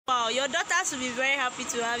Wow, your daughters will be very happy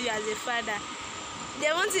to have you as a father.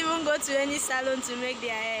 They won't even go to any salon to make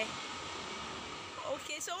their hair.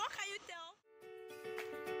 Okay, so what can you tell?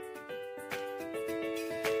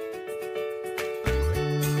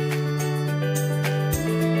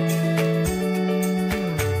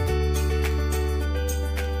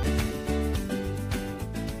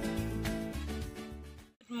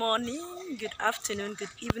 Good morning, good afternoon, good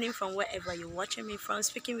evening from wherever you're watching me from.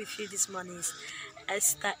 Speaking with you this morning is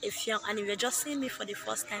Esther Effiong, and if you're just seeing me for the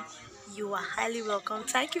first time, you are highly welcome.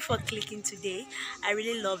 Thank you for clicking today. I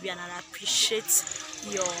really love you and I appreciate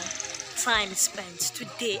your time spent.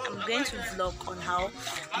 Today I'm going to vlog on how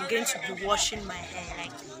I'm going to be washing my hair.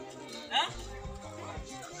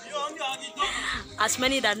 As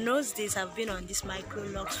many that knows this, I've been on this micro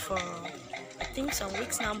locks for I think some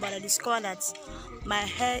weeks now, but I discovered that my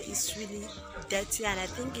hair is really dirty, and I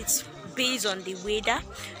think it's based on the weather.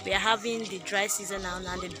 We are having the dry season now,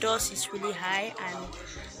 and the dust is really high and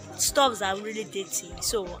stuffs are really dirty.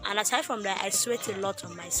 So, and aside from that, I sweat a lot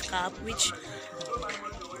on my scalp, which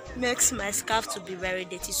makes my scalp to be very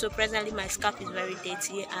dirty. So presently my scalp is very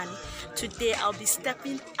dirty, and today I'll be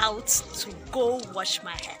stepping out to go wash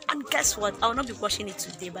my hair. And guess what? I'll not be washing it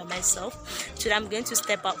today by myself. Today I'm going to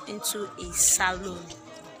step out into a salon.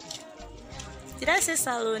 Did I say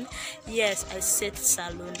salon? Yes, I said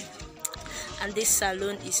salon. And this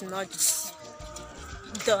salon is not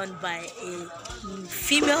done by a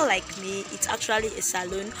female like me. It's actually a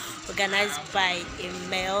salon organized by a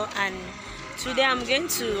male, and today I'm going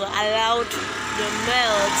to allow the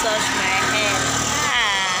male touch my hair.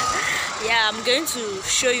 Yeah, I'm going to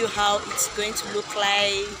show you how it's going to look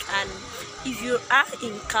like. And if you are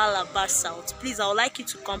in Calabar South, please, I would like you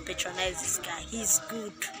to come patronize this guy. He's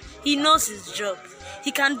good. He knows his job.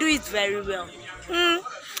 He can do it very well.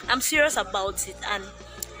 I'm serious about it. And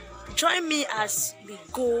join me as we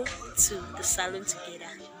go to the salon together.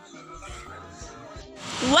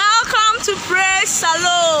 Welcome to Praise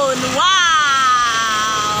Salon.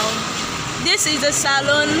 Wow, this is a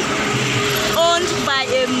salon owned by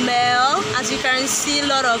a male. As you can see, a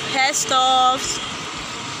lot of hair stuffs.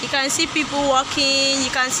 You can see people walking.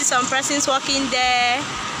 You can see some persons walking there.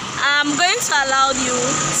 I'm going to allow you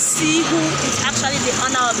see who is actually the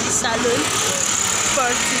owner of this salon for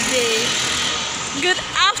today. Good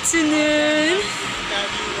afternoon.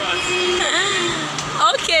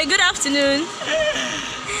 Okay, good afternoon.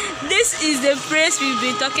 This is the place we've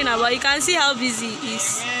been talking about. You can see how busy he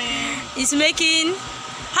is. He's making,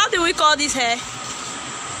 how do we call this hair?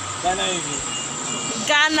 Ghana weaving.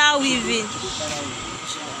 Ghana weaving.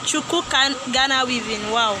 Chuku Ghana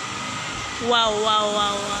weaving. Wow. Wow, wow,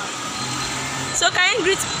 wow, wow. So can you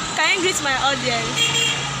greet my audience?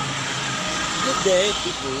 Good day,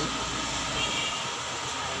 people.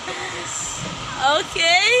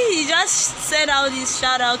 Okay, he just said all this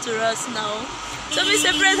shout out to us now. So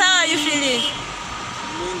Mr. Prince, how are you feeling?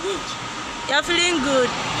 Doing good. You're feeling good?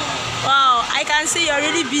 Yeah. Wow, I can see you're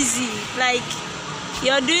really busy. Like,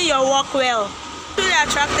 you're doing your work well. What really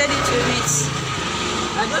attracted you to it?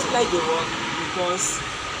 I just like the work because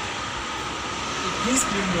it gives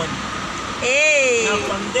me money. Hey! Now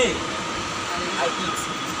from there, I eat.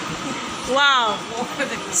 Wow.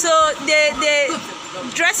 So the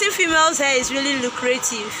dressing females' hair is really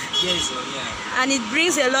lucrative. Yes, yeah. And it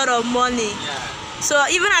brings a lot of money. Yeah. So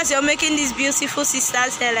even as you're making this beautiful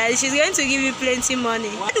sister's hair, like, she's going to give you plenty money.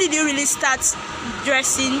 When did you really start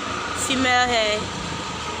dressing female hair?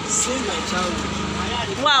 Since my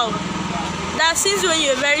childhood. Wow. That's since when you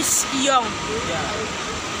were very young. Yeah.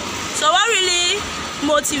 So what really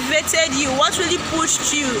motivated you? What really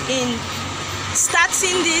pushed you in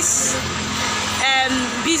starting this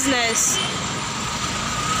business?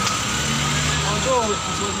 Although it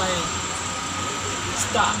was my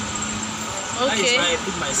start. Okay. That is why I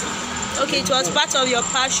put myself. Okay, it was part of your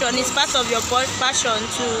passion. It's part of your passion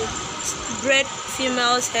to braid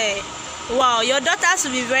females' hair. Wow, your daughters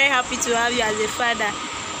will be very happy to have you as a father.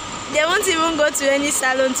 They won't even go to any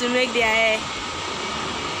salon to make their hair.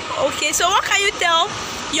 Okay, so what can you tell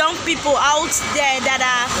young people out there that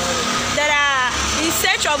are in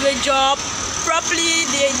search of a job? Properly,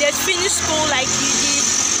 they finish school like you did,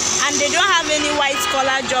 and they don't have any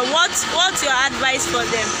white-collar job. What's your advice for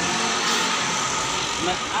them?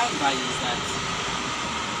 My advice is that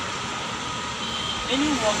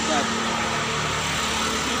any work that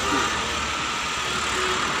people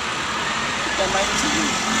put their mind to do,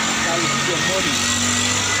 that will give them money,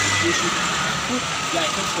 they should put their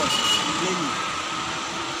efforts in learning.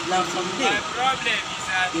 Now from there,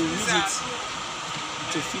 they will use it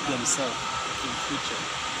to feed themselves in the future.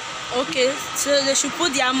 Okay, so they should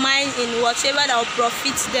put their mind in whatever that will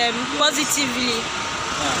profit them positively,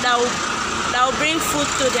 that will bring food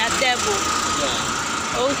to their table.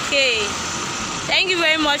 Okay, thank you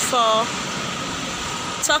very much for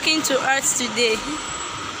talking to us today.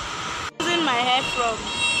 Using my hair from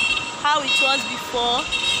how it was before,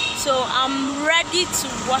 so I'm ready to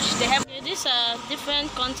wash the hair. These are different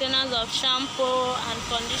containers of shampoo and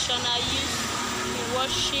conditioner used in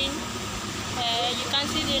washing. You can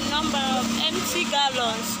see the number of empty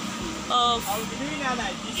gallons of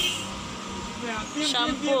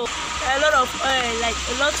shampoo. A lot of oil, like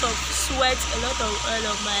a lot of sweat, a lot of oil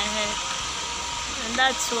on my hair, and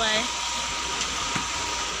that's why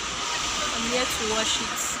I'm here to wash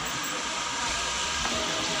it.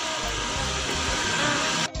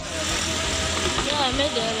 Yeah, I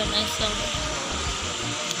made the hair myself.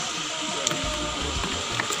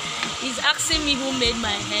 He's asking me who made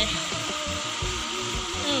my hair.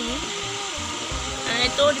 And I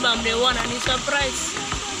told him I'm the one, and he's surprised.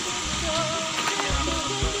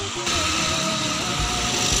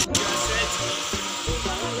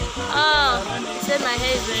 He said my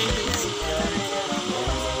hair is very dirty.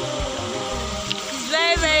 It's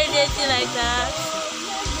very, very dirty like that.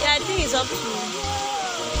 Yeah, I think it's up to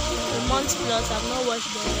a month plus. I've not washed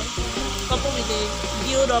the hair. Coupled with the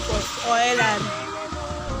build up of oil and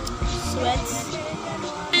sweat.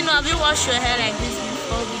 You know, have you washed your hair like this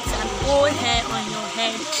before with an old hair on your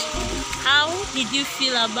head? How did you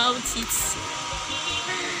feel about it?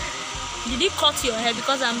 Did it cut your hair?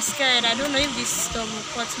 Because I'm scared. I don't know if this stuff will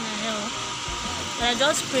cut my hair. But I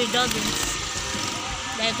just pray it doesn't.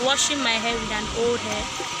 Like washing my hair with an old hair.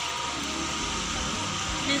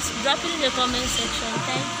 Please drop it in the comment section.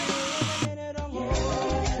 Thank you.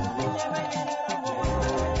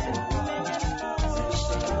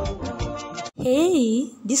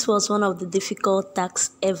 Hey, this was one of the difficult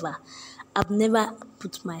tasks ever. I've never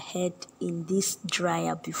put my head in this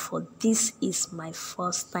dryer before. This is my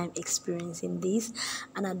first time experiencing this,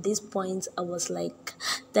 and at this point I was like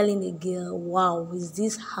telling the girl, wow, is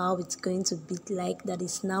this how it's going to be like that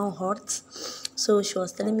it's now hot? So she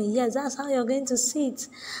was telling me, yes, that's how you're going to see it.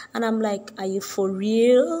 And I'm like, are you for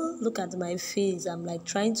real? Look at my face. I'm like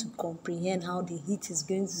trying to comprehend how the heat is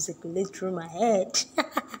going to circulate through my head.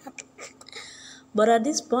 But at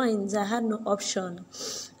this point, I had no option.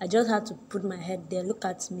 I just had to put my head there. Look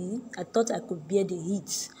at me. I thought I could bear the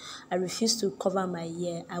heat. I refused to cover my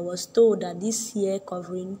ear. I was told that this ear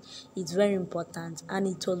covering is very important, and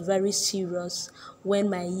it was very serious when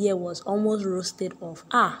my ear was almost roasted off.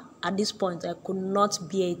 At this point, I could not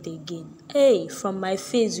bear it again. Hey, from my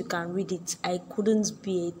face, you can read it. I couldn't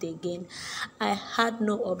bear it again. I had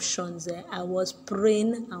no options there. I was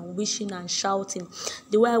praying and wishing and shouting.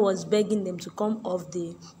 The way I was begging them to come off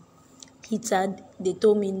the heater, they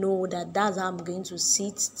told me no, that's how I'm going to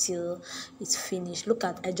sit till it's finished. Look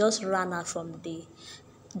at, I just ran out from the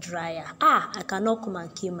dryer. I cannot come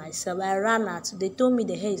and kill myself. I ran out. They told me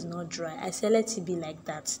the hair is not dry. I said, let it be like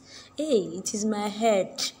that. Hey, it is my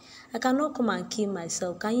head. I cannot come and kill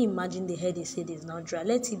myself. Can you imagine the hair they said is not dry?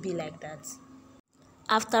 Let it be like that.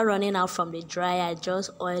 After running out from the dryer, I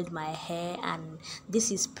just oiled my hair, and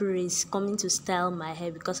this is Praise coming to style my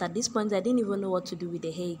hair, because at this point I didn't even know what to do with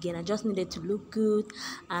the hair again. I just needed to look good,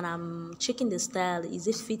 and I'm checking the style. Is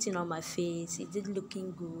it fitting on my face? Is it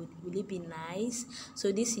looking good? Will it be nice?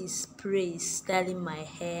 So this is Praise styling my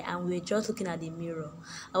hair, and we're just looking at the mirror.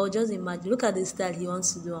 I was just imagine, look at the style he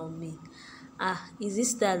wants to do on me. Is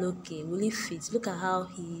this style okay? Will it fit? Look at how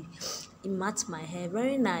he mats my hair.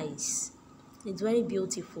 Very nice. It's very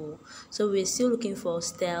beautiful. So we're still looking for a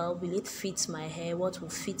style. Will it fit my hair? What will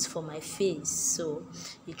fit for my face? So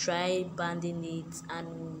he tried banding it,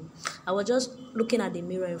 and I was just looking at the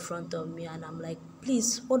mirror in front of me, and I'm like,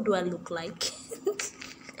 please, what do I look like?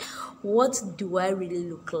 What do I really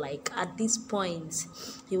look like? At this point,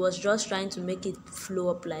 he was just trying to make it flow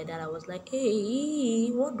up like that. I was like, hey,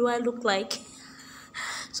 what do I look like?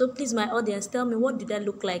 So please, my audience, tell me, what did I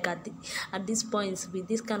look like at this point with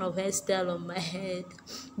this kind of hairstyle on my head?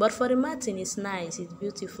 But for the Martin, it's nice, it's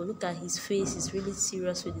beautiful. Look at his face, he's really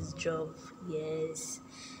serious with his job. Yes.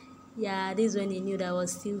 Yeah, this is when he knew that I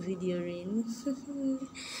was still videoing.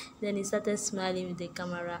 Then he started smiling with the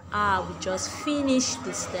camera. We just finished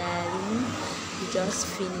the styling. We just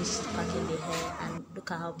finished packing the hair, and look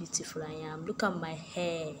at how beautiful I am. Look at my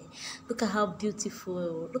hair. Look at how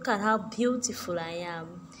beautiful. Look at how beautiful I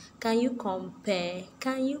am. Can you compare?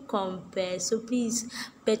 Can you compare? So please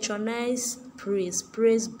patronize Praise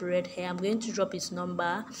Braid Hair. I'm going to drop his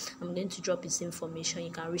number. I'm going to drop his information.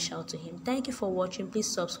 You can reach out to him. Thank you for watching.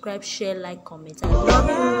 Please subscribe, share, like, comment. I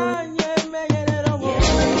love you. Romo.